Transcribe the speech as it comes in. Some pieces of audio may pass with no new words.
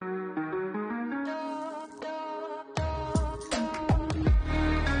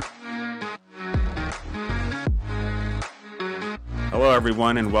Hello,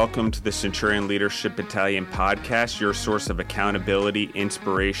 everyone, and welcome to the Centurion Leadership Battalion podcast, your source of accountability,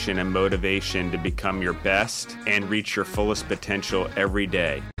 inspiration, and motivation to become your best and reach your fullest potential every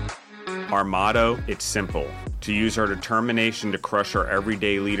day. Our motto, it's simple: to use our determination to crush our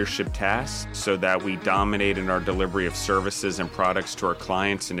everyday leadership tasks so that we dominate in our delivery of services and products to our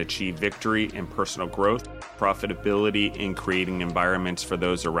clients and achieve victory and personal growth, profitability, and creating environments for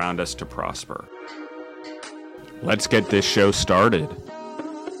those around us to prosper. Let's get this show started.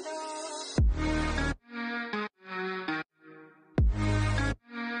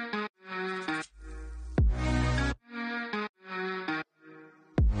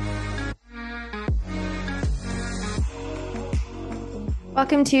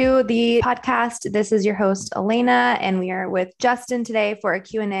 Welcome to the podcast. This is your host, Elena, and we are with Justin today for a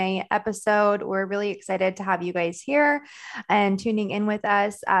Q&A episode. We're really excited to have you guys here and tuning in with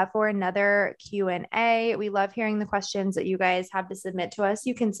us for another Q&A. We love hearing the questions that you guys have to submit to us.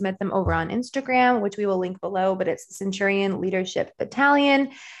 You can submit them over on Instagram, which we will link below, but it's Centurion Leadership Battalion,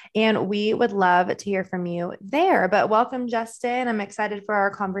 and we would love to hear from you there. But welcome, Justin. I'm excited for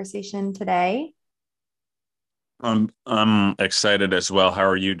our conversation today. I'm excited as well. How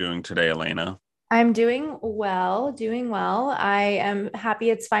are you doing today, Elena? I'm doing well. I am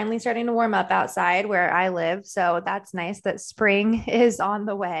happy it's finally starting to warm up outside where I live. So that's nice that spring is on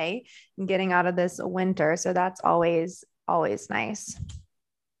the way and getting out of this winter. So that's always nice.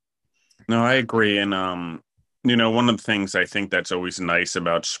 No, I agree. And, one of the things I think that's always nice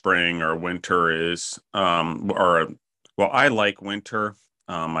about spring or winter is, I like winter.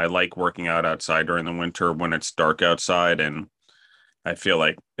 I like working out outside during the winter when it's dark outside, and I feel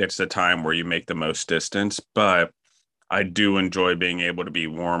like it's the time where you make the most distance, but I do enjoy being able to be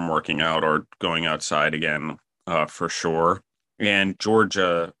warm working out or going outside again, for sure. And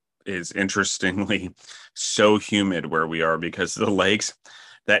Georgia is interestingly so humid where we are because the lakes,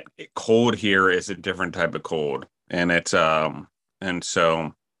 that cold here is a different type of cold. And and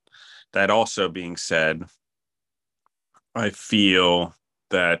so that also being said, I feel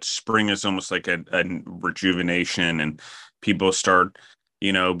that spring is almost like a rejuvenation, and people start,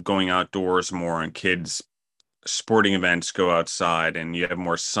 going outdoors more, and kids' sporting events go outside, and you have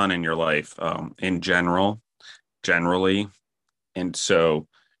more sun in your life, generally. And so,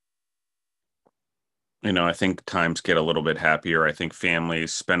 I think times get a little bit happier. I think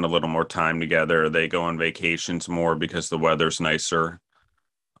families spend a little more time together. They go on vacations more because the weather's nicer,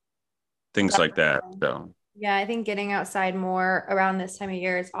 things like that. So. Yeah, I think getting outside more around this time of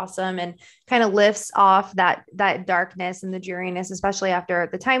year is awesome and kind of lifts off that darkness and the dreariness, especially after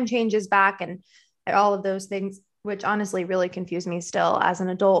the time changes back and all of those things, which honestly really confuse me still as an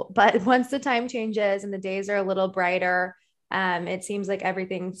adult. But once the time changes and the days are a little brighter, it seems like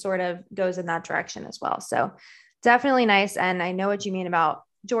everything sort of goes in that direction as well. So definitely nice. And I know what you mean about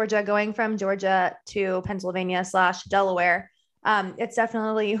Georgia, going from Georgia to Pennsylvania/Delaware. It's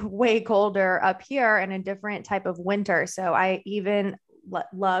definitely way colder up here and a different type of winter. So I even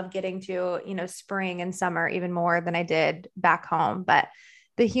love getting to, spring and summer even more than I did back home. But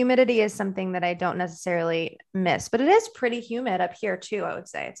the humidity is something that I don't necessarily miss, but it is pretty humid up here too. I would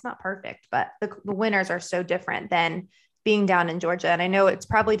say it's not perfect, but the winters are so different than being down in Georgia. And I know it's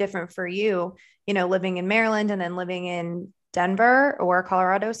probably different for you, living in Maryland and then living in Denver or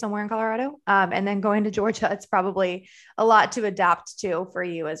Colorado, somewhere in Colorado. And then going to Georgia, it's probably a lot to adapt to for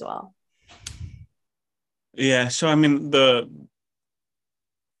you as well. Yeah. So,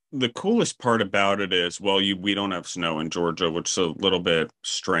 the coolest part about it is, we don't have snow in Georgia, which is a little bit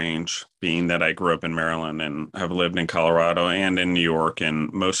strange, being that I grew up in Maryland and have lived in Colorado and in New York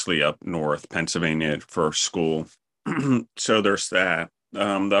and mostly up north, Pennsylvania, for school. So there's that.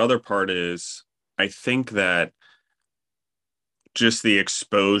 The other part is, I think that just the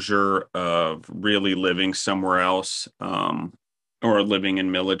exposure of really living somewhere else, or living in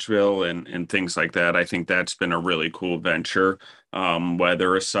Milledgeville and things like that. I think that's been a really cool venture,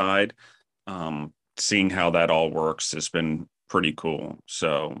 weather aside. Seeing how that all works has been pretty cool.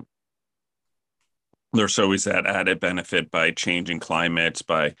 So there's always that added benefit by changing climates,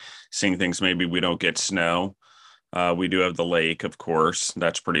 by seeing things maybe we don't get snow. We do have the lake, of course.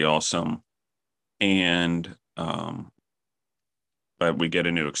 That's pretty awesome. And but we get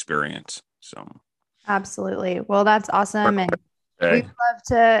a new experience. So absolutely. Well, that's awesome. And we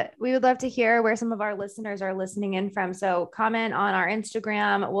would love to hear where some of our listeners are listening in from. So comment on our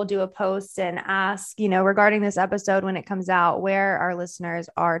Instagram. We'll do a post and ask, regarding this episode when it comes out, where our listeners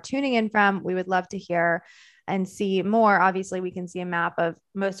are tuning in from. We would love to hear and see more. Obviously, we can see a map of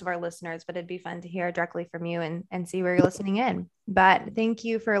most of our listeners, but it'd be fun to hear directly from you and see where you're listening in. But thank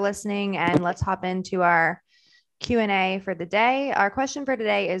you for listening, and let's hop into our Q&A for the day. Our question for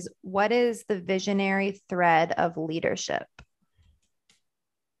today is, what is the visionary thread of leadership?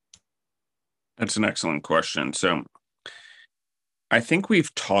 That's an excellent question. So I think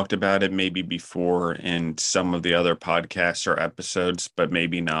we've talked about it maybe before in some of the other podcasts or episodes, but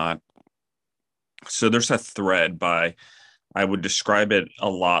maybe not. So there's a thread I would describe it a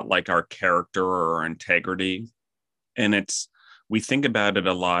lot like our character or our integrity. And we think about it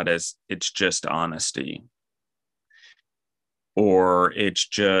a lot as it's just honesty, or it's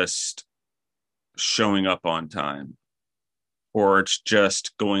just showing up on time, or it's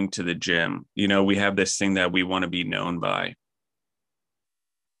just going to the gym. We have this thing that we want to be known by.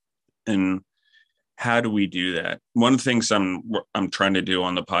 And how do we do that? One of the things I'm trying to do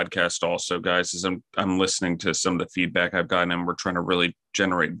on the podcast also, guys, is I'm listening to some of the feedback I've gotten, and we're trying to really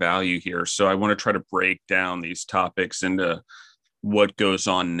generate value here. So I want to try to break down these topics into what goes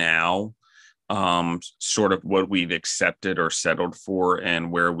on now, sort of what we've accepted or settled for,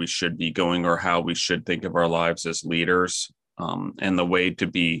 and where we should be going, or how we should think of our lives as leaders, and the way to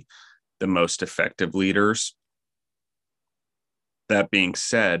be the most effective leaders. That being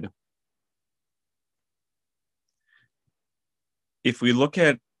said, if we look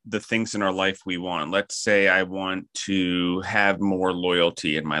at the things in our life we want, let's say I want to have more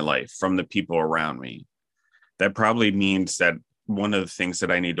loyalty in my life from the people around me. That probably means that one of the things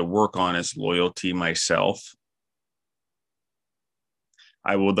that I need to work on is loyalty myself.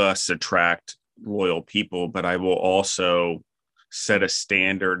 I will thus attract loyal people, but I will also set a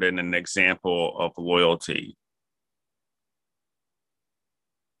standard and an example of loyalty.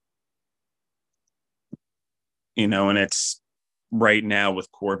 And it's right now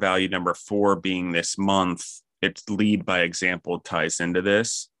with core value number 4 being this month, it's lead by example ties into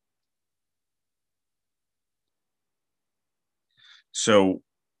this. So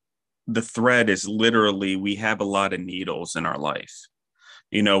the thread is literally, we have a lot of needles in our life.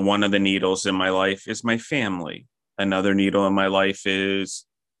 One of the needles in my life is my family. Another needle in my life is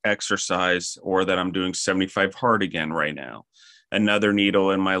exercise, or that I'm doing 75 hard again right now. Another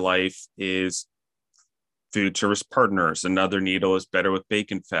needle in my life is food service partners. Another needle is better with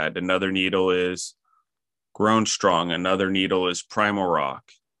bacon fat. Another needle is grown strong. Another needle is primal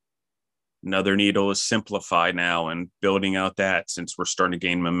rock. Another needle is simplify now, and building out that, since we're starting to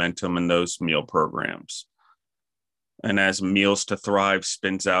gain momentum in those meal programs. And as Meals to Thrive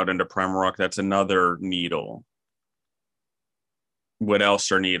spins out into Primal Rock, that's another needle. What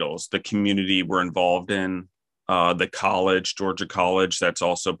else are needles? The community we're involved in, the college, Georgia College, that's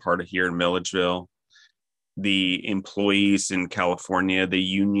also part of here in Milledgeville. The employees in California, the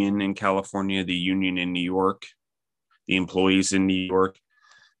union in California, the union in New York, the employees in New York.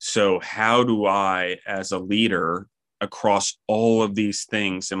 So how do I, as a leader, across all of these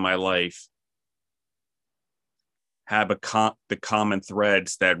things in my life, have the common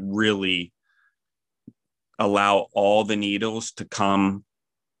threads that really allow all the needles to come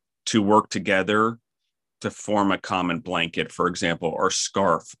to work together to form a common blanket, for example, or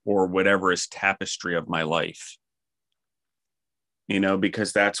scarf, or whatever is tapestry of my life?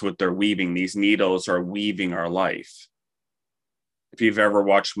 Because that's what they're weaving. These needles are weaving our life. If you've ever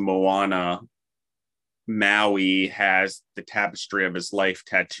watched Moana, Maui has the tapestry of his life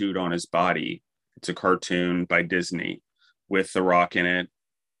tattooed on his body. It's a cartoon by Disney with The Rock in it.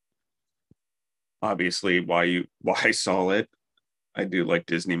 Obviously, why I saw it. I do like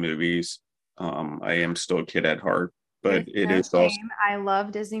Disney movies. I am still a kid at heart, but it is also. I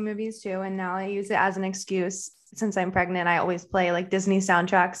love Disney movies too, and now I use it as an excuse. Since I'm pregnant, I always play like Disney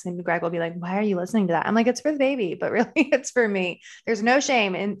soundtracks, and Greg will be like, "Why are you listening to that?" I'm like, "It's for the baby," but really, it's for me. There's no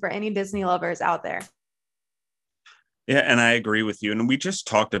shame in for any Disney lovers out there. Yeah, and I agree with you. And we just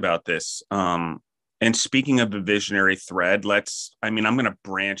talked about this. And speaking of the visionary thread, I'm going to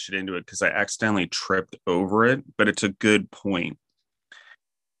branch it into it because I accidentally tripped over it, but it's a good point.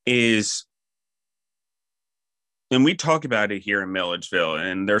 And we talk about it here in Milledgeville,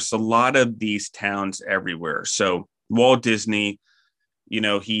 and there's a lot of these towns everywhere. So Walt Disney,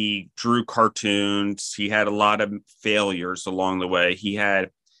 he drew cartoons. He had a lot of failures along the way. He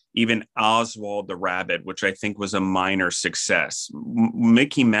had even Oswald the Rabbit, which I think was a minor success.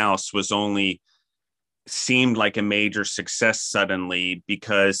 Mickey Mouse seemed like a major success suddenly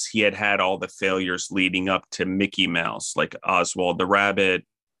because he had all the failures leading up to Mickey Mouse, like Oswald the Rabbit,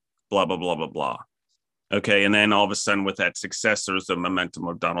 blah, blah, blah, blah, blah. Okay, and then all of a sudden with that success, there's the momentum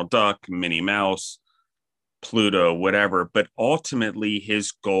of Donald Duck, Minnie Mouse, Pluto, whatever. But ultimately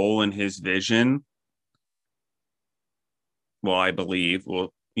his goal and his vision, well, I believe,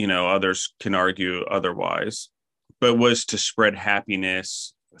 others can argue otherwise, but was to spread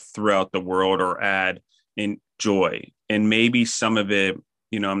happiness throughout the world, or add in joy. And maybe some of it,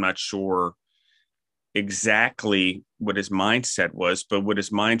 I'm not sure exactly what his mindset was, but what his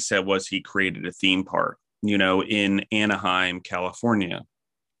mindset was, he created a theme park, in Anaheim, California.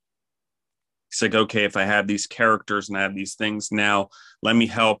 It's like, okay, if I have these characters and I have these things now, let me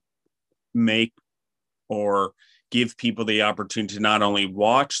help make or give people the opportunity to not only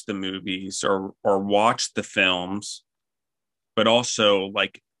watch the movies or watch the films, but also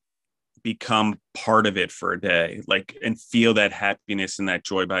like become part of it for a day, like, and feel that happiness and that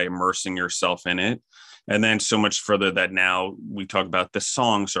joy by immersing yourself in it. And then so much further that now we talk about the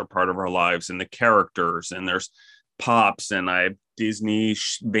songs are part of our lives and the characters, and there's pops, and I have Disney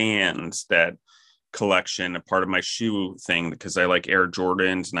Vans, that collection, a part of my shoe thing, because I like Air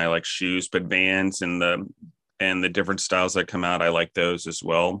Jordans and I like shoes, but Vans and the different styles that come out, I like those as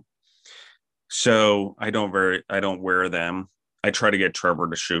well. So I don't wear them. I try to get Trevor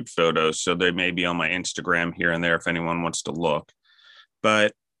to shoot photos, so they may be on my Instagram here and there if anyone wants to look.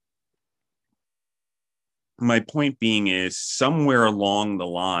 But my point being is, somewhere along the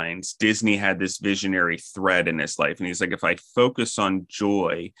lines, Disney had this visionary thread in his life. And he's like, if I focus on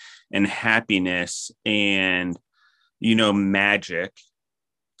joy and happiness and, magic,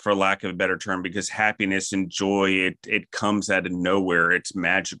 for lack of a better term, because happiness and joy, it comes out of nowhere. It's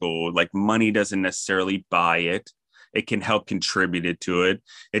magical. Like, money doesn't necessarily buy it. It can help contribute it to it.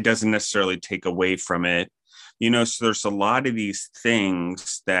 It doesn't necessarily take away from it. So there's a lot of these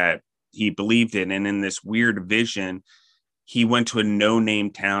things that he believed in. And in this weird vision, he went to a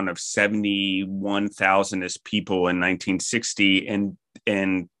no-name town of 71,000 people in 1960,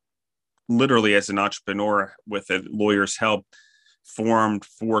 and literally, as an entrepreneur with a lawyer's help, formed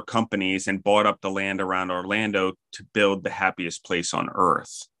 4 companies and bought up the land around Orlando to build the happiest place on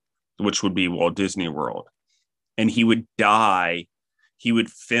earth, which would be Walt Disney World. And he would die. He would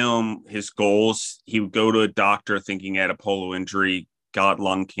film his goals. He would go to a doctor thinking he had a polo injury, got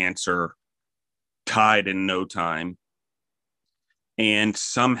lung cancer, died in no time. And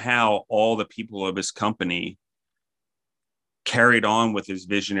somehow all the people of his company carried on with his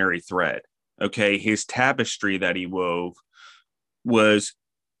visionary thread. Okay, his tapestry that he wove was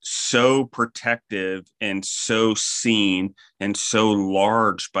so protective and so seen and so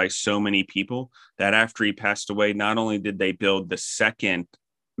large by so many people that after he passed away, not only did they build the second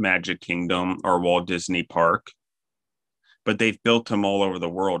Magic Kingdom or Walt Disney Park, but they've built them all over the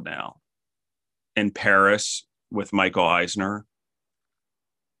world now. In Paris with Michael Eisner,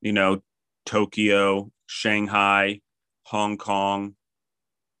 Tokyo, Shanghai, Hong Kong.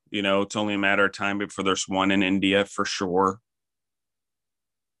 It's only a matter of time before there's one in India for sure.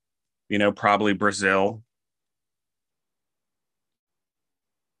 Probably Brazil.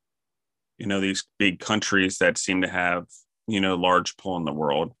 These big countries that seem to have, large pull in the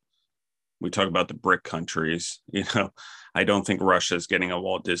world. We talk about the BRIC countries. I don't think Russia is getting a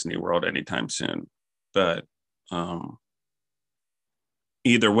Walt Disney World anytime soon. But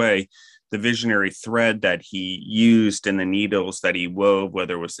either way, the visionary thread that he used and the needles that he wove,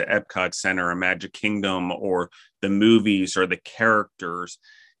 whether it was the Epcot Center or Magic Kingdom or the movies or the characters,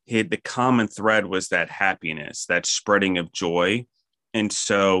 the common thread was that happiness, that spreading of joy. And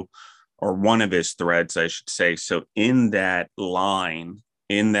so, or one of his threads, I should say. So in that line,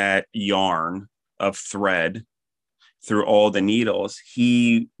 in that yarn of thread, through all the needles,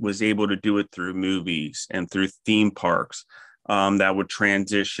 he was able to do it through movies and through theme parks that would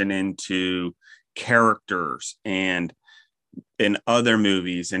transition into characters and in other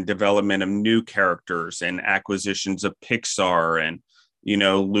movies and development of new characters and acquisitions of Pixar and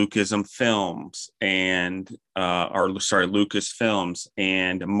Lucasfilm Films and Lucasfilms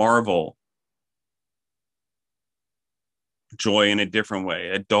and Marvel. Joy in a different way.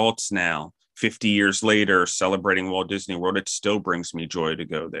 Adults now, 50 years later, celebrating Walt Disney World, it still brings me joy to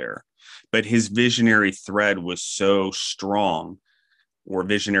go there. But his visionary thread was so strong, or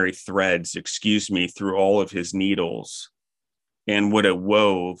visionary threads, excuse me, through all of his needles and what it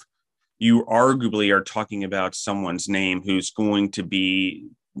wove. You arguably are talking about someone's name who's going to be,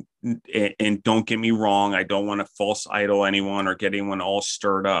 and don't get me wrong, I don't want to false idol anyone or get anyone all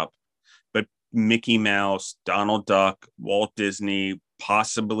stirred up, but Mickey Mouse, Donald Duck, Walt Disney,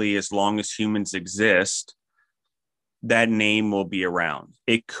 possibly as long as humans exist, that name will be around.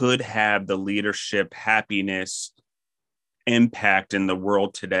 It could have the leadership, happiness, impact in the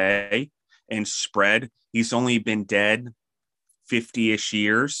world today and spread. He's only been dead 50-ish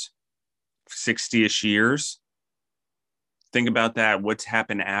years. 60-ish years. Think about that. What's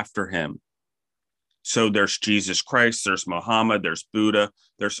happened after him? So there's Jesus Christ, there's Muhammad, there's Buddha,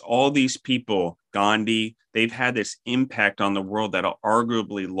 there's all these people, Gandhi. They've had this impact on the world that'll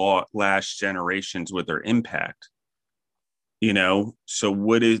arguably last generations with their impact. So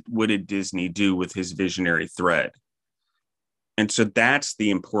what did Disney do with his visionary thread? And so that's the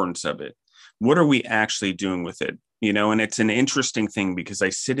importance of it. What are we actually doing with it? And it's an interesting thing because I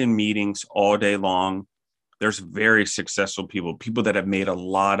sit in meetings all day long. There's very successful people that have made a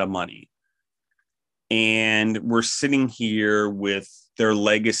lot of money. And we're sitting here with their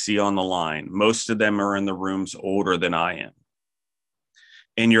legacy on the line. Most of them are in the rooms older than I am.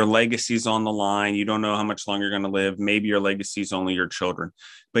 And your legacy's on the line. You don't know how much longer you're going to live. Maybe your legacy is only your children,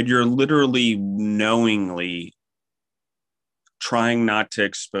 but you're literally knowingly trying not to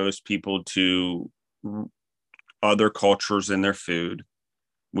expose people to other cultures in their food.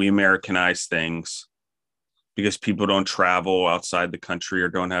 We Americanize things because people don't travel outside the country or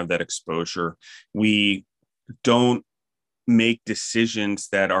don't have that exposure. We don't make decisions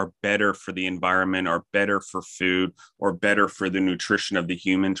that are better for the environment or better for food or better for the nutrition of the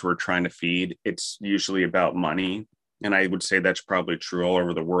humans we're trying to feed. It's usually about money. And I would say that's probably true all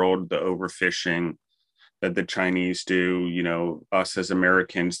over the world. The overfishing that the Chinese do, us as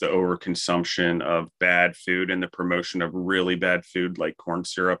Americans, the overconsumption of bad food and the promotion of really bad food like corn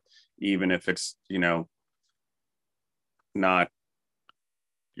syrup, even if it's, not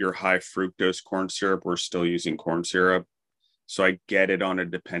your high fructose corn syrup, we're still using corn syrup. So I get it on a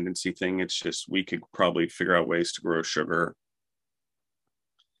dependency thing. It's just we could probably figure out ways to grow sugar.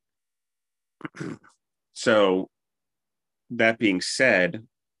 So that being said,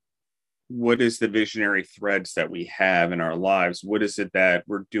 what is the visionary threads that we have in our lives? What is it that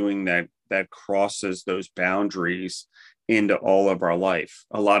we're doing that crosses those boundaries into all of our life?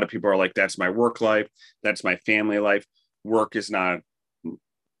 A lot of people are like, that's my work life. That's my family life. Work is not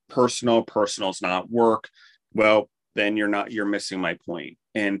personal. Personal is not work. Well, then you're missing my point.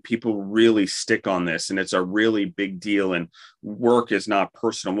 And people really stick on this, and it's a really big deal. And work is not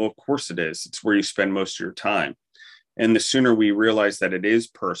personal. Well, of course it is. It's where you spend most of your time. And the sooner we realize that it is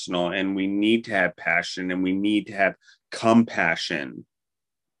personal and we need to have passion and we need to have compassion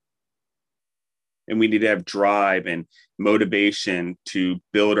and we need to have drive and motivation to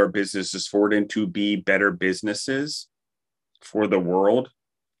build our businesses forward and to be better businesses for the world,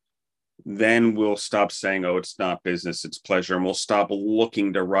 then we'll stop saying, oh, it's not business, it's pleasure. And we'll stop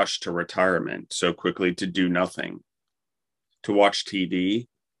looking to rush to retirement so quickly to do nothing, to watch TV,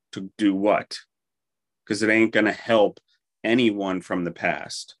 to do what? Because it ain't going to help anyone from the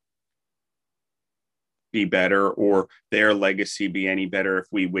past be better or their legacy be any better if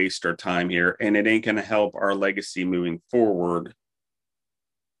we waste our time here. And it ain't going to help our legacy moving forward.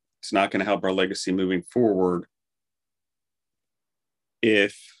 It's not going to help our legacy moving forward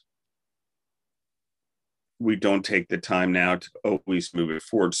if we don't take the time now to always move it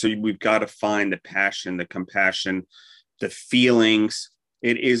forward. So we've got to find the passion, the compassion, the feelings.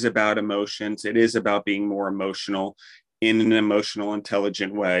 It is about emotions. It is about being more emotional in an emotional,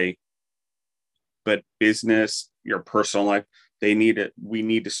 intelligent way. But business, your personal life, we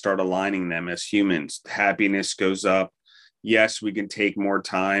need to start aligning them as humans. Happiness goes up. Yes, we can take more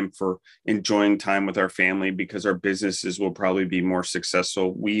time for enjoying time with our family because our businesses will probably be more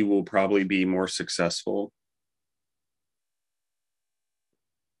successful. We will probably be more successful.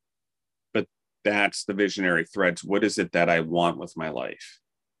 But that's the visionary threads. What is it that I want with my life?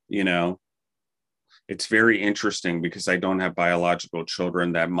 It's very interesting because I don't have biological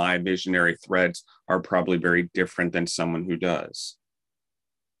children, that my visionary threads are probably very different than someone who does.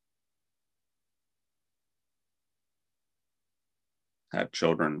 Have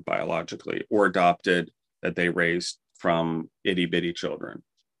children biologically or adopted that they raised from itty bitty children.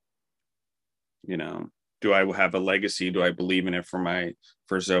 Do I have a legacy? Do I believe in it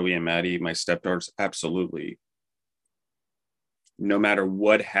for Zoe and Maddie, my stepdaughters? Absolutely. No matter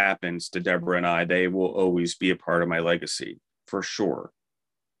what happens to Deborah and I, they will always be a part of my legacy for sure.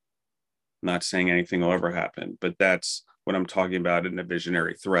 I'm not saying anything will ever happen, but that's what I'm talking about in a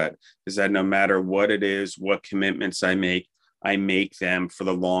visionary thread, is that no matter what it is, what commitments I make them for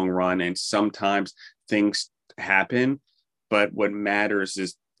the long run. And sometimes things happen, but what matters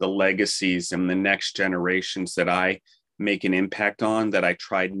is the legacies and the next generations that I make an impact on, that I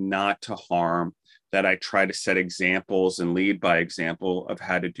try not to harm, that I try to set examples and lead by example of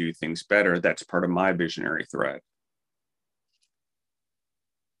how to do things better. That's part of my visionary thread.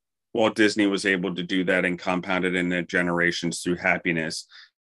 Walt Disney was able to do that and compound it into generations through happiness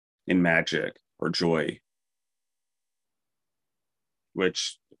and magic or joy,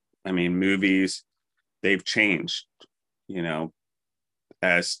 which, movies, they've changed,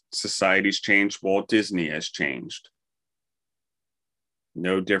 As society's changed, Walt Disney has changed.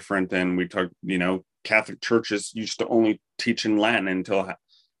 No different than we talk, Catholic churches used to only teach in Latin until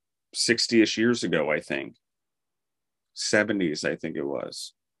 60-ish years ago, I think. 70s, I think it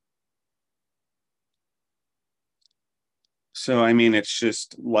was. So, I mean, it's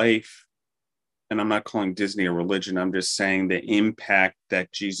just life. And I'm not calling Disney a religion. I'm just saying the impact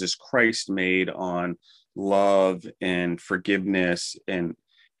that Jesus Christ made on love and forgiveness and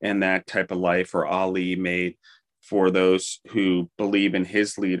that type of life, or Ali made for those who believe in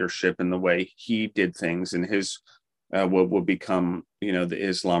his leadership and the way he did things and his what will become, the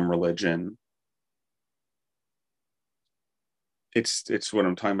Islam religion. It's what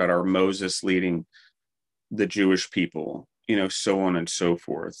I'm talking about. Our Moses leading the Jewish people, so on and so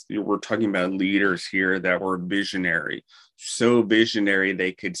forth. We're talking about leaders here that were visionary, so visionary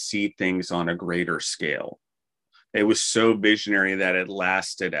they could see things on a greater scale. It was so visionary that it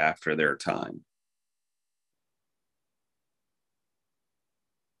lasted after their time.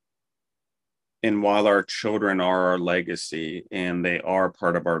 And while our children are our legacy and they are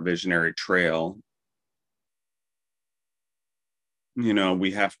part of our visionary trail,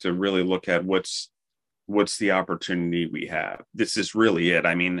 we have to really look at what's the opportunity we have. This is really it.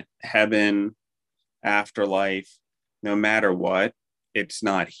 I mean, heaven, afterlife, no matter what, it's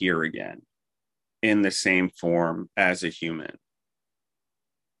not here again in the same form as a human.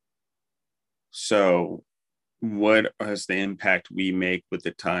 So what is the impact we make with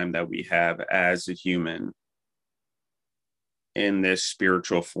the time that we have as a human in this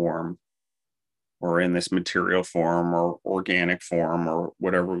spiritual form, or in this material form, or organic form, or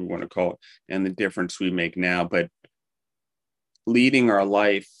whatever we want to call it, and the difference we make now. But leading our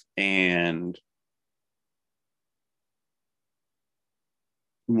life and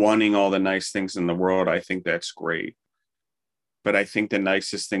wanting all the nice things in the world, I think that's great. But I think the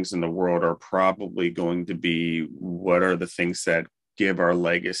nicest things in the world are probably going to be what are the things that give our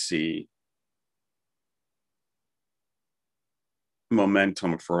legacy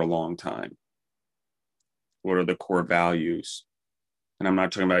momentum for a long time. What are the core values? And I'm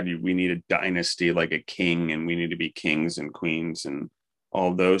not talking about we need a dynasty like a king and we need to be kings and queens and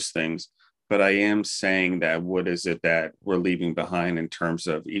all those things. But I am saying that what is it that we're leaving behind in terms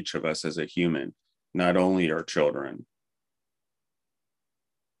of each of us as a human, not only our children.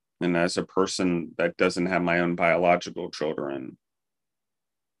 And as a person that doesn't have my own biological children,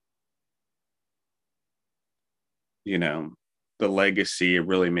 the legacy, it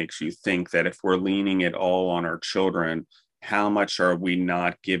really makes you think that if we're leaning it all on our children, how much are we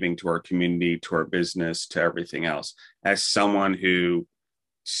not giving to our community, to our business, to everything else? As someone who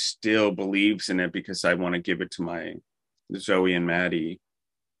still believes in it because I want to give it to my Zoe and Maddie,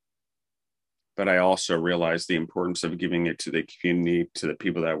 but I also realize the importance of giving it to the community, to the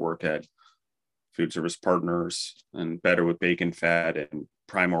people that work at Food Service Partners and Better with Bacon Fat and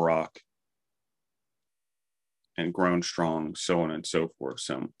Primal Rock and Grown Strong, so on and so forth.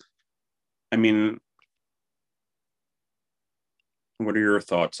 So, I mean, what are your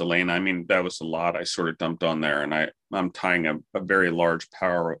thoughts, Elaine? I mean, that was a lot I sort of dumped on there, and I'm tying a very large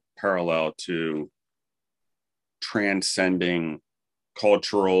parallel to transcending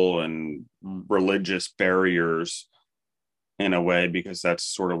cultural and religious barriers in a way, because that's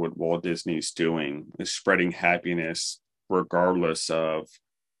sort of what Walt Disney's doing, is spreading happiness regardless of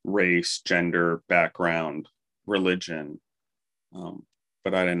race, gender, background, religion.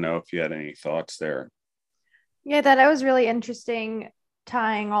 But I didn't know if you had any thoughts there. Yeah, that was really interesting,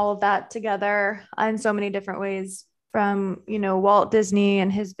 tying all of that together in so many different ways, from, Walt Disney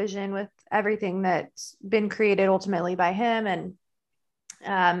and his vision with everything that's been created ultimately by him, and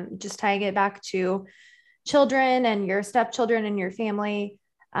just tying it back to children and your stepchildren and your family.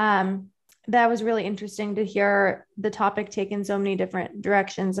 That was really interesting to hear the topic take in so many different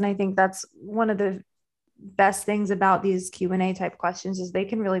directions. And I think that's one of the best things about these Q&A type questions, is they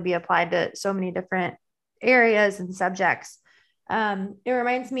can really be applied to so many different areas and subjects. It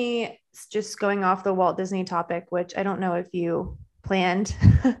reminds me, just going off the Walt Disney topic, which I don't know if you planned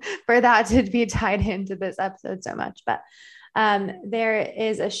for that to be tied into this episode so much, but there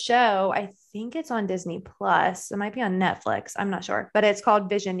is a show, I think it's on Disney Plus. It might be on Netflix, I'm not sure, but it's called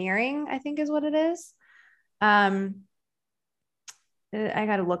Visioneering, I think is what it is. I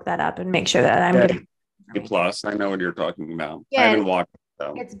got to look that up and make sure that I'm getting Plus. I know what you're talking about. Yeah, I haven't watched it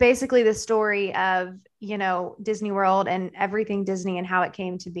though. It's basically the story of, Disney World and everything Disney and how it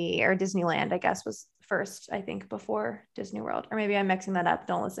came to be, or Disneyland, I guess, was first, I think, before Disney World, or maybe I'm mixing that up.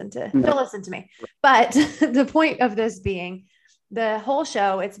 Don't listen to me. But the point of this being the whole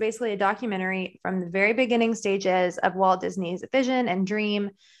show, it's basically a documentary from the very beginning stages of Walt Disney's vision and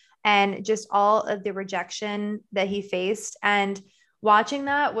dream, and just all of the rejection that he faced. And watching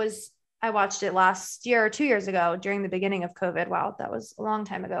that was, I watched it last year or 2 years ago during the beginning of COVID. Wow, that was a long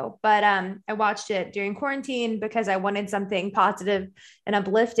time ago. But I watched it during quarantine because I wanted something positive and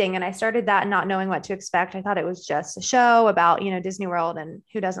uplifting. And I started that not knowing what to expect. I thought it was just a show about, Disney World, and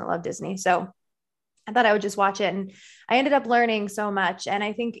who doesn't love Disney. So I thought I would just watch it. And I ended up learning so much. And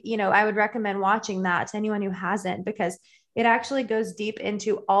I think, I would recommend watching that to anyone who hasn't, because it actually goes deep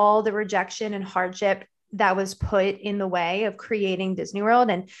into all the rejection and hardship that was put in the way of creating Disney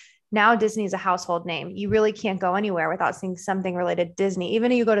World. And now Disney is a household name. You really can't go anywhere without seeing something related to Disney.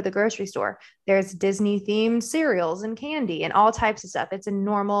 Even if you go to the grocery store, there's Disney themed cereals and candy and all types of stuff. It's a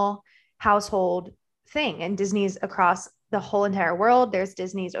normal household thing. And Disney's across the whole entire world. There's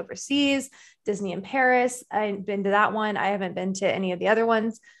Disney's overseas, Disney in Paris. I've been to that one. I haven't been to any of the other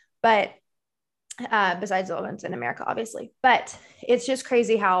ones, but besides the ones in America, obviously. But it's just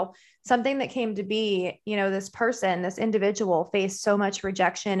crazy how something that came to be, this person, this individual faced so much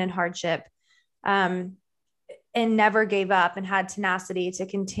rejection and hardship, and never gave up and had tenacity to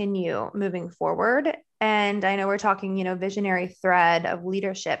continue moving forward. And I know we're talking, visionary thread of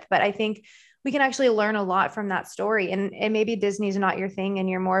leadership, but I think we can actually learn a lot from that story. And maybe Disney's not your thing and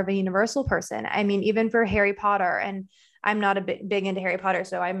you're more of a universal person. I mean, even for Harry Potter, and I'm not a big into Harry Potter,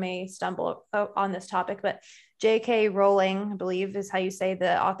 so I may stumble on this topic, but J.K. Rowling, I believe is how you say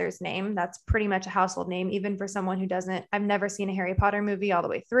the author's name. That's pretty much a household name, even for someone who doesn't. I've never seen a Harry Potter movie all the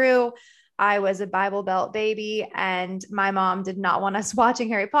way through. I was a Bible Belt baby, and my mom did not want us watching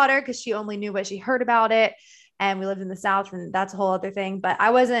Harry Potter because she only knew what she heard about it. And we lived in the South, and that's a whole other thing. But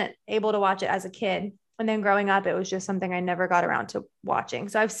I wasn't able to watch it as a kid. And then growing up, it was just something I never got around to watching.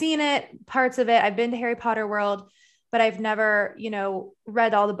 So I've seen it, parts of it. I've been to Harry Potter World, but I've never,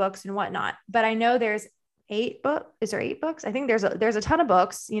 read all the books and whatnot. But I know there's 8 books. Is there 8 books? I think there's a ton of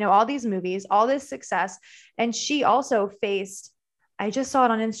books, all these movies, all this success. And she also faced, I just saw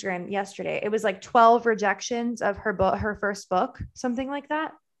it on Instagram yesterday. It was like 12 rejections of her book, her first book, something like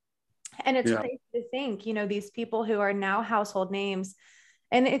that. And it's crazy to think, these people who are now household names,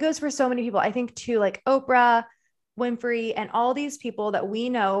 and it goes for so many people. I think too, like Oprah Winfrey and all these people that we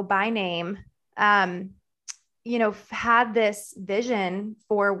know by name, had this vision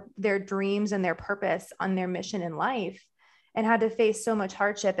for their dreams and their purpose on their mission in life, and had to face so much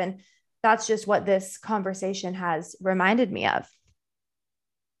hardship. And that's just what this conversation has reminded me of.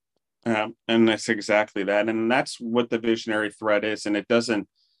 And that's exactly that. And that's what the visionary thread is. And it doesn't,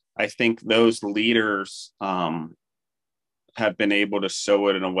 I think those leaders have been able to sow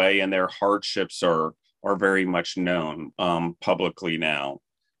it in a way, and their hardships are very much known publicly now.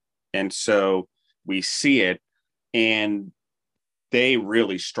 And so we see it, and they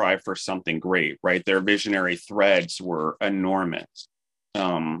really strive for something great, right? Their visionary threads were enormous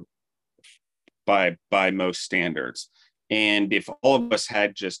by most standards. And if all of us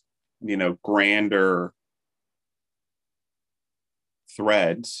had just, grander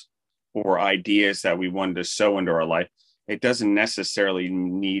threads or ideas that we wanted to sow into our life, it doesn't necessarily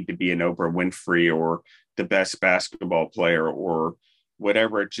need to be an Oprah Winfrey or the best basketball player or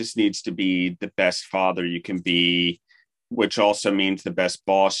whatever. It just needs to be the best father you can be, which also means the best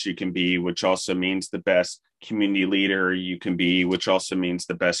boss you can be, which also means the best community leader you can be, which also means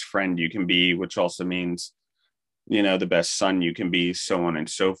the best friend you can be, which also means, the best son you can be, so on and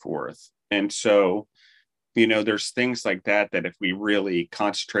so forth. And so, there's things like that if we really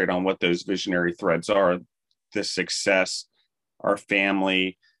concentrate on what those visionary threads are, the success, our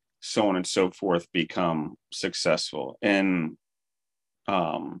family, so on and so forth, become successful. And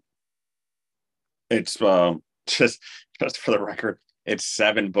it's just for the record, it's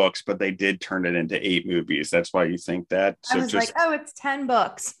 7 books, but they did turn it into 8 movies. That's why you think that. So I was like, oh, it's 10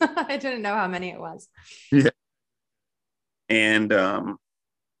 books. I didn't know how many it was. Yeah. And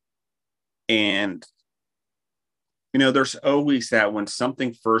there's always that when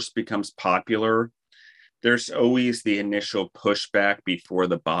something first becomes popular, there's always the initial pushback before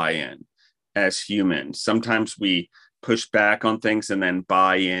the buy-in. As humans, sometimes we push back on things and then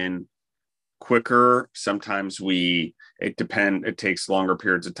buy in quicker. Sometimes it takes longer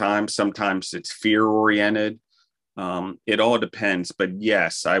periods of time. Sometimes it's fear oriented. It all depends, but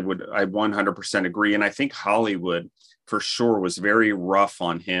yes, I 100% agree. And I think Hollywood for sure was very rough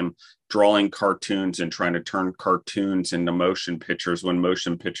on him drawing cartoons and trying to turn cartoons into motion pictures when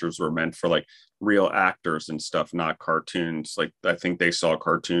motion pictures were meant for like real actors and stuff, not cartoons. Like, I think they saw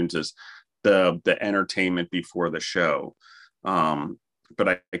cartoons as the entertainment before the show.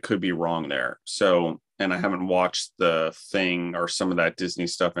 but I could be wrong there. So, and I haven't watched the thing or some of that Disney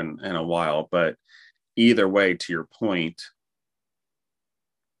stuff in a while, but either way, to your point,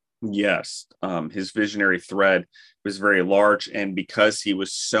 yes, his visionary thread was very large. And because he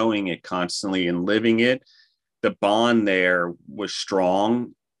was sowing it constantly and living it, the bond there was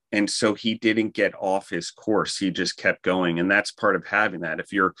strong. And so he didn't get off his course. He just kept going. And that's part of having that.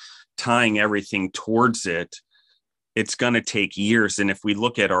 If you're tying everything towards it, it's going to take years. And if we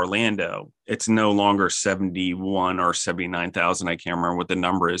look at Orlando, it's no longer 71 or 79,000. I can't remember what the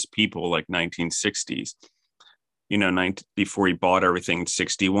number is. People like 1960s, before he bought everything,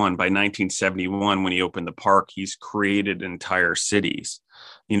 61. By 1971, when he opened the park, he's created entire cities.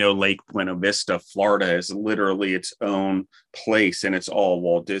 Lake Buena Vista, Florida is literally its own place, and it's all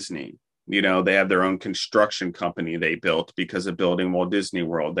Walt Disney. They have their own construction company they built because of building Walt Disney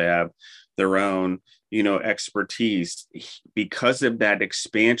World. They have their own, expertise because of that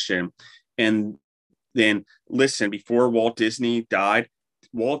expansion. And then listen, before Walt Disney died,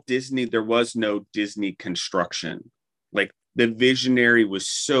 there was no Disney construction. Like, the visionary was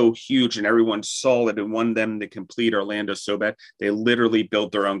so huge and everyone saw it and wanted them to complete Orlando so bad. They literally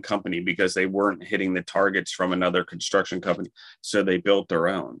built their own company because they weren't hitting the targets from another construction company. So they built their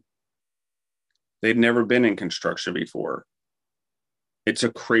own. They'd never been in construction before. It's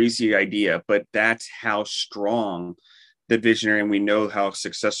a crazy idea, but that's how strong the visionary, and we know how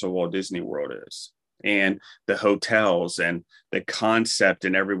successful Walt Disney World is, and the hotels and the concept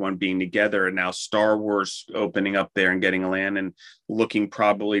and everyone being together. And now Star Wars opening up there and getting a land, and looking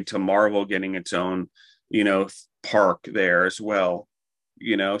probably to Marvel getting its own, park there as well.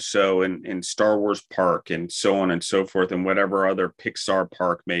 So in Star Wars park and so on and so forth, and whatever other Pixar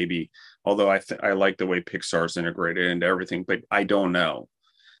park maybe. Although I like the way Pixar's integrated into everything, but I don't know.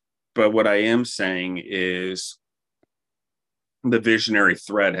 But what I am saying is the visionary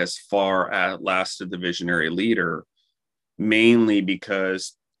thread has far outlasted the visionary leader, mainly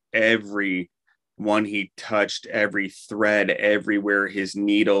because every one he touched, every thread, everywhere his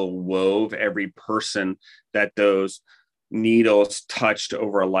needle wove, every person that those needles touched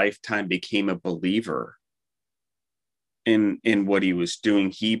over a lifetime became a believer in what he was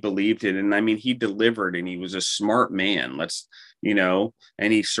doing. He believed it. And I mean, he delivered, and he was a smart man.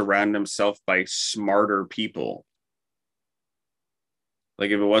 And he surrounded himself by smarter people.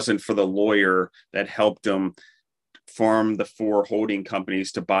 Like, if it wasn't for the lawyer that helped him farm the 4 holding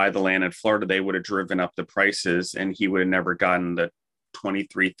companies to buy the land in Florida, they would have driven up the prices, and he would have never gotten the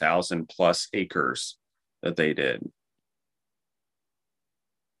 23,000 plus acres that they did.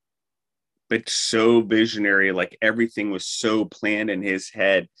 But so visionary, like everything was so planned in his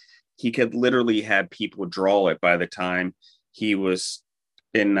head. He could literally have people draw it by the time he was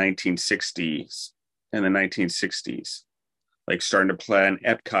in the 1960s, like starting to plan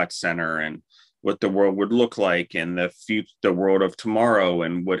Epcot Center and what the world would look like, and the world of tomorrow,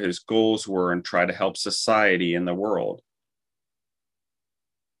 and what his goals were, and try to help society and the world.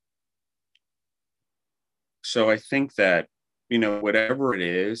 So I think that, whatever it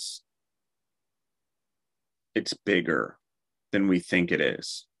is, it's bigger than we think it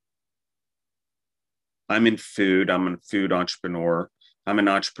is. I'm a food entrepreneur. I'm an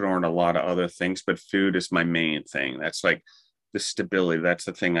entrepreneur in a lot of other things, but food is my main thing. That's like the stability. That's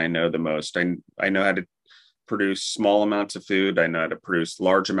the thing I know the most. I know how to produce small amounts of food. I know how to produce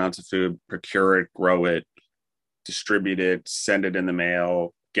large amounts of food, procure it, grow it, distribute it, send it in the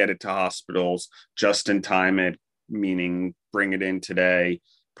mail, get it to hospitals, just in time it, meaning bring it in today,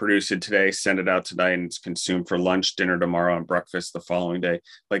 produce it today, send it out tonight, and it's consumed for lunch, dinner tomorrow, and breakfast the following day.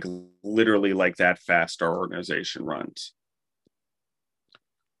 Like, literally like that fast our organization runs.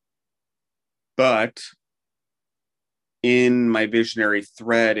 But in my visionary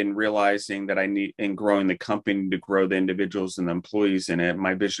thread, and realizing that I need, in growing the company to grow the individuals and the employees in it,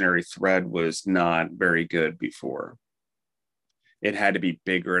 my visionary thread was not very good before. It had to be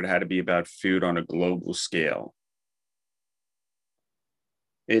bigger. It had to be about food on a global scale.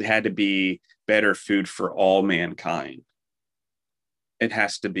 It had to be better food for all mankind. It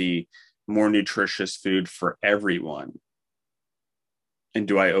has to be more nutritious food for everyone. And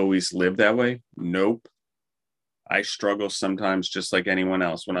do I always live that way? Nope. I struggle sometimes just like anyone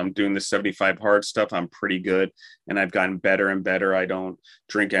else. When I'm doing the 75 hard stuff, I'm pretty good, and I've gotten better and better. I don't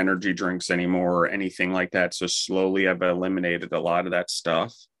drink energy drinks anymore or anything like that. So slowly I've eliminated a lot of that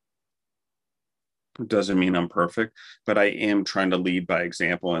stuff. It doesn't mean I'm perfect, but I am trying to lead by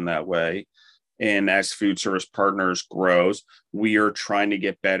example in that way. And as Food Service Partners grows, we are trying to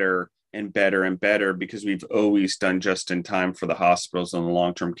get better and better because we've always done just in time for the hospitals and the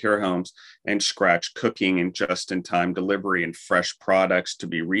long-term care homes, and scratch cooking and just in time delivery and fresh products to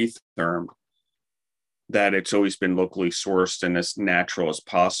be rethermed, that it's always been locally sourced and as natural as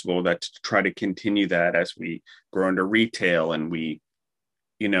possible. That to try to continue that as we grow into retail and we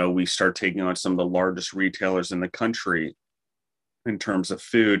start taking on some of the largest retailers in the country in terms of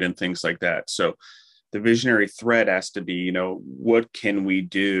food and things like that. So the visionary thread has to be, what can we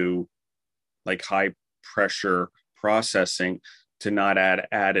do, like high pressure processing, to not add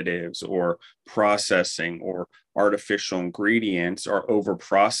additives or processing or artificial ingredients or over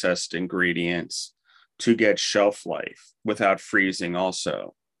processed ingredients to get shelf life without freezing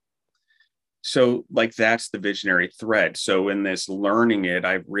also. So like that's the visionary thread. So in this learning it,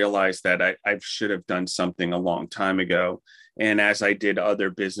 I've realized that I should have done something a long time ago. And as I did other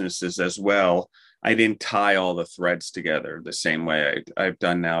businesses as well, I didn't tie all the threads together the same way I've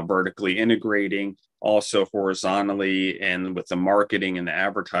done now, vertically integrating, also horizontally, and with the marketing and the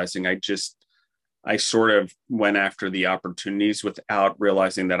advertising. I sort of went after the opportunities without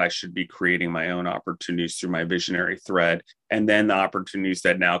realizing that I should be creating my own opportunities through my visionary thread. And then the opportunities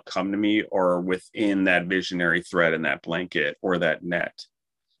that now come to me are within that visionary thread and that blanket or that net.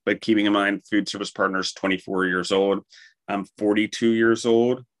 But keeping in mind, Food Service Partners, 24 years old. I'm 42 years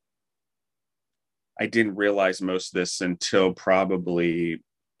old. I didn't realize most of this until probably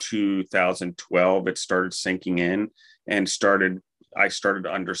 2012. It started sinking in and I started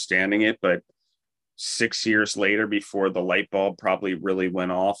understanding it. But 6 years later, before the light bulb probably really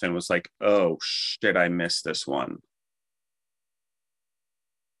went off and was like, oh shit, I missed this one.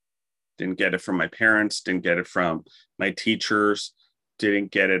 Didn't get it from my parents, didn't get it from my teachers,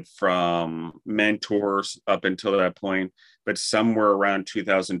 didn't get it from mentors up until that point. But somewhere around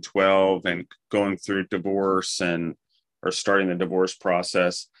 2012 and going through divorce or starting the divorce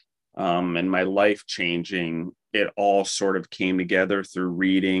process, and my life changing, it all sort of came together through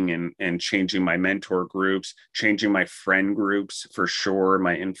reading and changing my mentor groups, changing my friend groups for sure,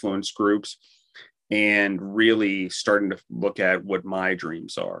 my influence groups, and really starting to look at what my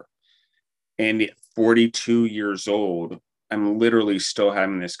dreams are. And at 42 years old, I'm literally still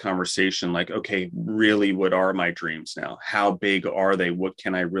having this conversation like, okay, really, what are my dreams now? How big are they? What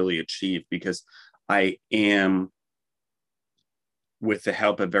can I really achieve? Because I am, with the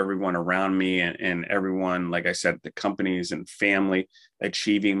help of everyone around me and everyone, like I said, the companies and family,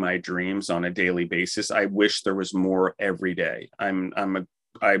 achieving my dreams on a daily basis. I wish there was more every day. I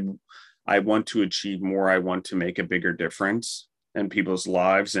want to achieve more. I want to make a bigger difference in people's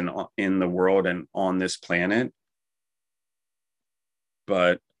lives and in the world and on this planet.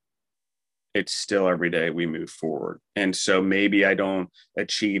 But it's still every day we move forward. And so maybe I don't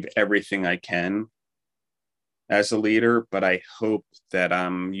achieve everything I can as a leader, but I hope that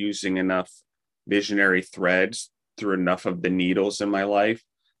I'm using enough visionary threads through enough of the needles in my life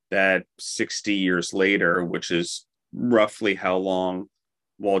that 60 years later, which is roughly how long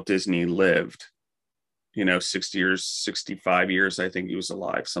Walt Disney lived, 60 years, 65 years, I think he was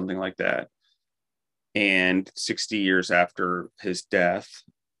alive, something like that. And 60 years after his death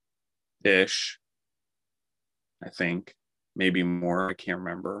ish, I think, maybe more, I can't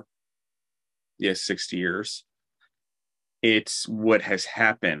remember. Yes, 60 years. It's what has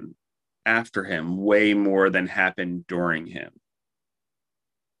happened after him way more than happened during him.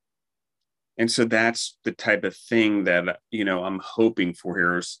 And so that's the type of thing that, I'm hoping for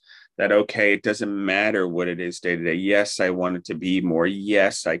here is that, okay, it doesn't matter what it is day to day. Yes, I want it to be more.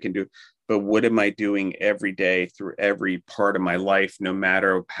 Yes, I can do. But what am I doing every day through every part of my life, no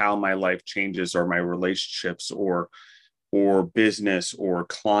matter how my life changes or my relationships or business or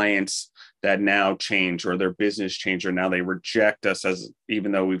clients that now change or their business change or now they reject us as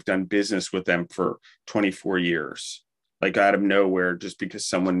even though we've done business with them for 24 years, like out of nowhere, just because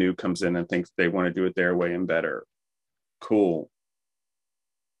someone new comes in and thinks they want to do it their way and better. Cool.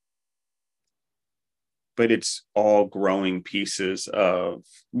 But it's all growing pieces of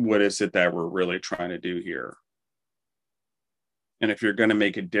what is it that we're really trying to do here. And if you're going to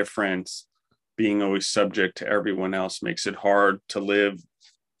make a difference, being always subject to everyone else makes it hard to live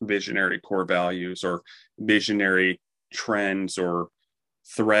visionary core values or visionary trends or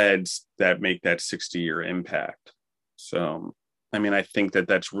threads that make that 60-year impact. So, I think that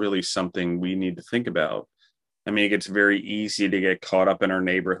that's really something we need to think about. It gets very easy to get caught up in our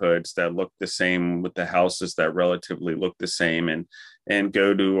neighborhoods that look the same, with the houses that relatively look the same, and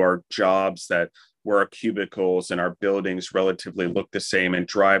go to our jobs that where our cubicles and our buildings relatively look the same, and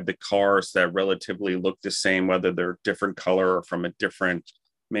drive the cars that relatively look the same, whether they're different color or from a different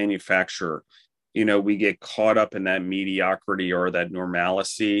manufacturer. We get caught up in that mediocrity or that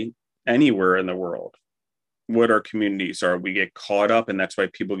normalcy anywhere in the world. What our communities are, we get caught up, and that's why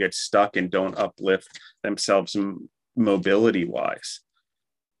people get stuck and don't uplift themselves mobility wise,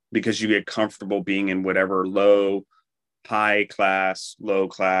 because you get comfortable being in whatever high class, low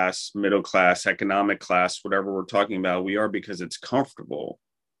class, middle class, economic class, whatever we're talking about, we are, because it's comfortable.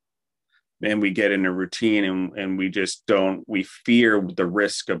 And we get in a routine, and we just don't, we fear the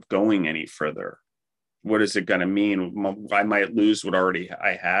risk of going any further. What is it going to mean? I might lose what already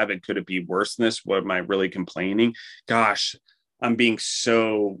I have. And could it be worse than this? What am I really complaining? Gosh, I'm being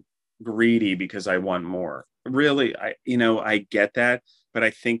so greedy because I want more. Really, I get that, but I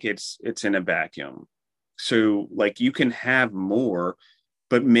think it's in a vacuum. So like, you can have more,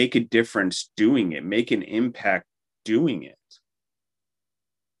 but make a difference doing it, make an impact doing it.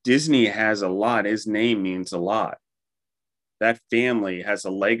 Disney has a lot. His name means a lot. That family has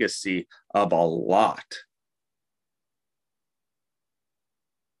a legacy of a lot.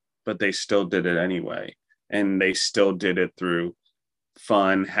 But they still did it anyway. And they still did it through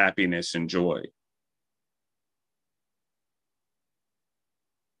fun, happiness, and joy.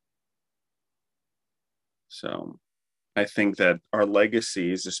 So I think that our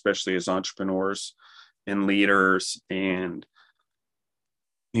legacies, especially as entrepreneurs and leaders and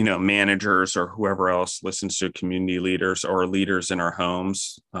managers or whoever else listens to community leaders or leaders in our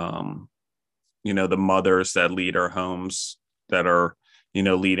homes, the mothers that lead our homes, that are,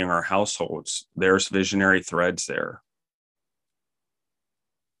 leading our households, there's visionary threads there,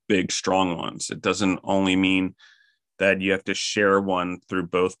 big, strong ones. It doesn't only mean that you have to share one through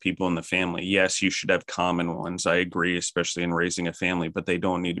both people in the family. Yes, you should have common ones. I agree, especially in raising a family, but they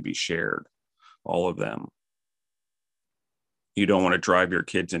don't need to be shared, all of them. You don't want to drive your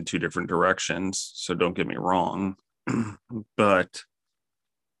kids in two different directions, so don't get me wrong. But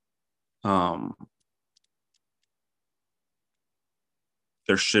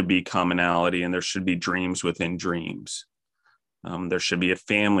there should be commonality, and there should be dreams within dreams. There should be a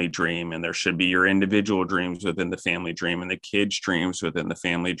family dream, and there should be your individual dreams within the family dream, and the kids' dreams within the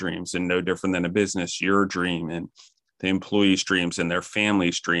family dreams. And no different than a business, your dream and the employees' dreams and their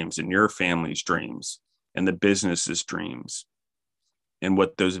families' dreams and your family's dreams and the business's dreams, and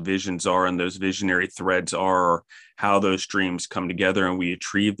what those visions are and those visionary threads are, how those dreams come together, and we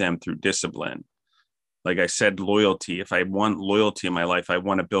achieve them through discipline. Like I said, loyalty. If I want loyalty in my life, I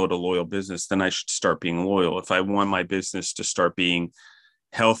want to build a loyal business, then I should start being loyal. If I want my business to start being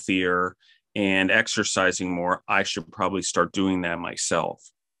healthier and exercising more, I should probably start doing that myself.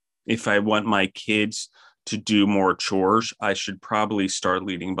 If I want my kids to do more chores, I should probably start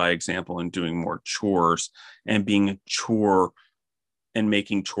leading by example and doing more chores, and being a chore and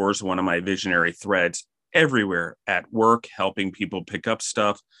making chores one of my visionary threads everywhere, at work, helping people pick up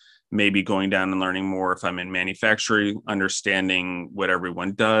stuff, maybe going down and learning more if I'm in manufacturing, understanding what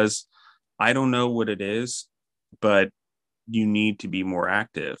everyone does. I don't know what it is, but you need to be more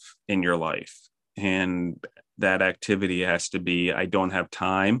active in your life. And that activity has to be, I don't have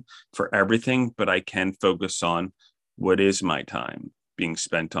time for everything, but I can focus on what is my time being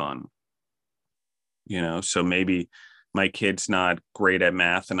spent on. So maybe my kid's not great at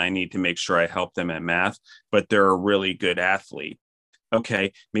math and I need to make sure I help them at math, but they're a really good athlete.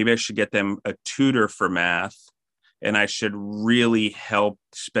 Okay, maybe I should get them a tutor for math, and I should really help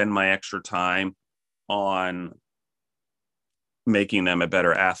spend my extra time on making them a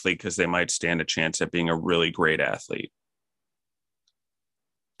better athlete, because they might stand a chance at being a really great athlete.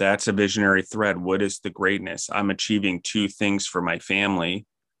 That's a visionary thread. What is the greatness? I'm achieving two things for my family.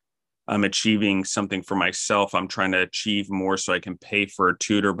 I'm achieving something for myself. I'm trying to achieve more so I can pay for a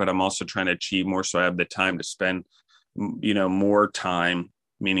tutor, but I'm also trying to achieve more so I have the time to spend more time,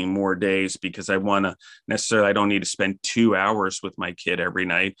 meaning more days, because I don't need to spend 2 hours with my kid every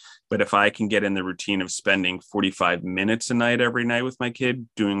night. But if I can get in the routine of spending 45 minutes a night every night with my kid,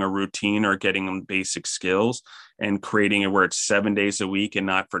 doing a routine or getting them basic skills, and creating it where it's 7 days a week and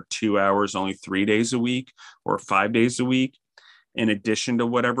not for 2 hours, only 3 days a week or 5 days a week, in addition to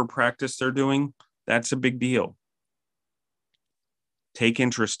whatever practice they're doing, that's a big deal. Take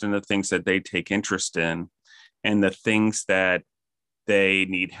interest in the things that they take interest in, and the things that they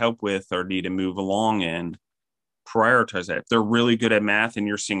need help with or need to move along in, prioritize that. If they're really good at math and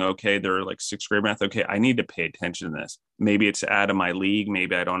you're seeing, okay, they're like sixth grade math, okay, I need to pay attention to this. Maybe it's out of my league.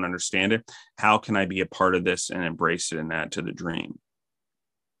 Maybe I don't understand it. How can I be a part of this and embrace it and add to the dream?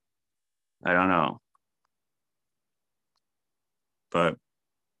 I don't know. But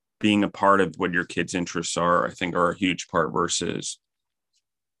being a part of what your kids' interests are, I think, are a huge part, versus,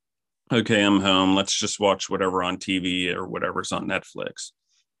 okay, I'm home, let's just watch whatever on TV or whatever's on Netflix.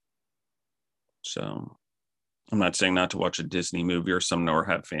 So I'm not saying not to watch a Disney movie or something or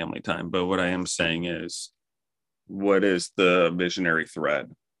have family time, but what I am saying is, what is the visionary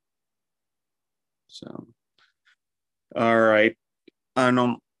thread? So, all right.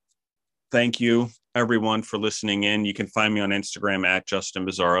 Thank you everyone for listening in. You can find me on Instagram at Justin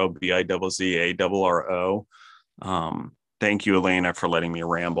Bizzarro, BIZZARRO. Thank you, Elena, for letting me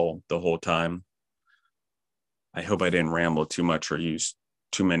ramble the whole time. I hope I didn't ramble too much or use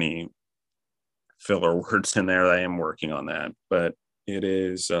too many filler words in there. I am working on that, but it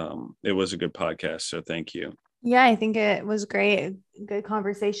was a good podcast. So thank you. Yeah, I think it was great. Good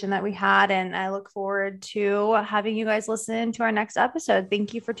conversation that we had. And I look forward to having you guys listen to our next episode.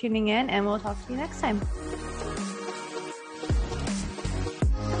 Thank you for tuning in, and we'll talk to you next time.